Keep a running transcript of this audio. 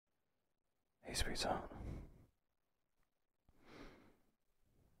Hey, sweetheart.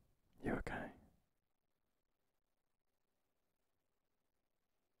 You okay?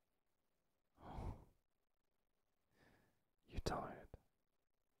 Oh, you tired?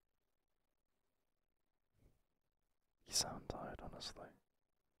 You sound tired, honestly.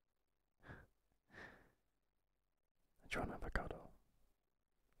 Do you want to have a cuddle?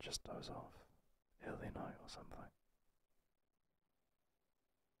 Just doze off. Early night or something.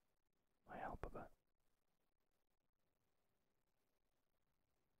 Might help a bit.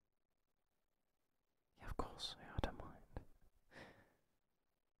 Yeah, of course. Yeah, I don't mind.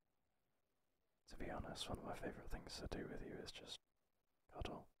 To be honest, one of my favourite things to do with you is just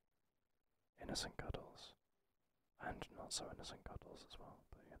cuddle. Innocent cuddles. And not so innocent cuddles as well,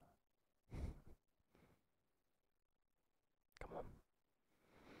 but you know. Come on.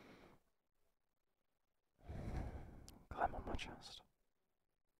 Climb on my chest.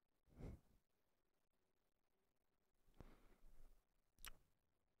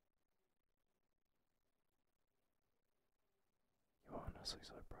 You are honestly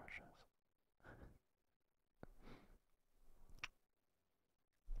so precious.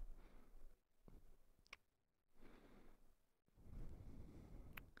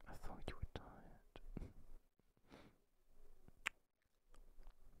 I thought you were tired.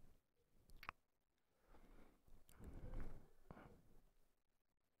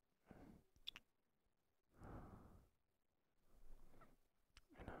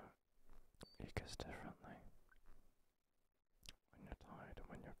 You know, you kiss differently when you're tired and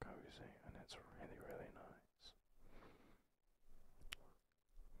when you're cozy, and it's really, really nice.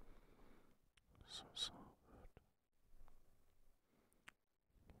 So soft.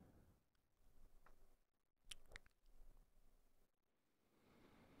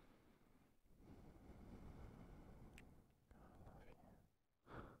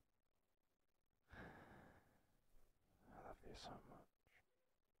 I love you so much.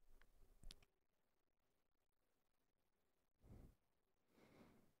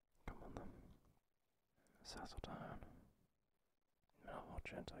 Come on then. Settle down. And I'll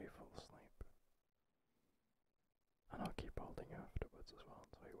watch you until you fall asleep. And I'll keep holding you afterwards as well,